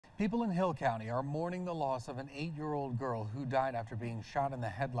People in Hill County are mourning the loss of an 8-year-old girl who died after being shot in the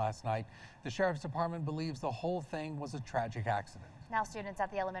head last night. The Sheriff's Department believes the whole thing was a tragic accident. Now students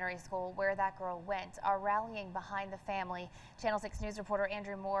at the elementary school where that girl went are rallying behind the family. Channel 6 News reporter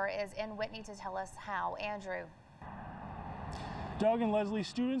Andrew Moore is in Whitney to tell us how. Andrew. Doug and Leslie,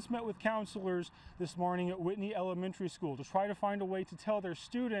 students met with counselors this morning at Whitney Elementary School to try to find a way to tell their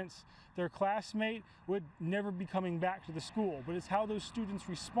students their classmate would never be coming back to the school. But it's how those students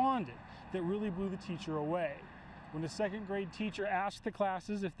responded that really blew the teacher away. When the second grade teacher asked the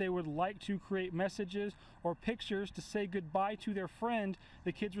classes if they would like to create messages or pictures to say goodbye to their friend,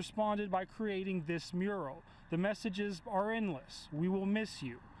 the kids responded by creating this mural. The messages are endless. We will miss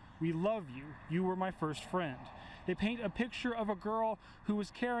you. We love you. You were my first friend. They paint a picture of a girl who was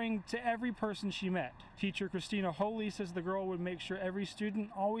caring to every person she met. Teacher Christina Holy says the girl would make sure every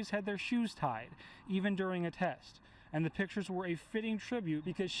student always had their shoes tied, even during a test. And the pictures were a fitting tribute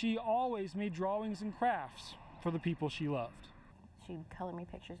because she always made drawings and crafts for the people she loved. She'd color me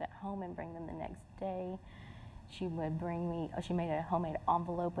pictures at home and bring them the next day. She would bring me, she made a homemade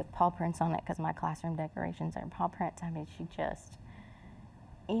envelope with paw prints on it because my classroom decorations are paw prints. I mean, she just,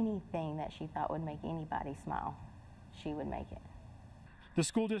 anything that she thought would make anybody smile, she would make it. The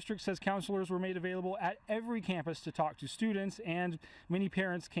school district says counselors were made available at every campus to talk to students, and many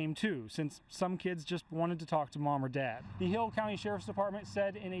parents came too, since some kids just wanted to talk to mom or dad. The Hill County Sheriff's Department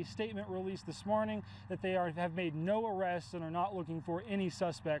said in a statement released this morning that they have made no arrests and are not looking for any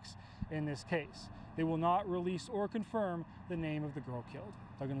suspects in this case. They will not release or confirm the name of the girl killed.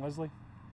 Doug and Leslie.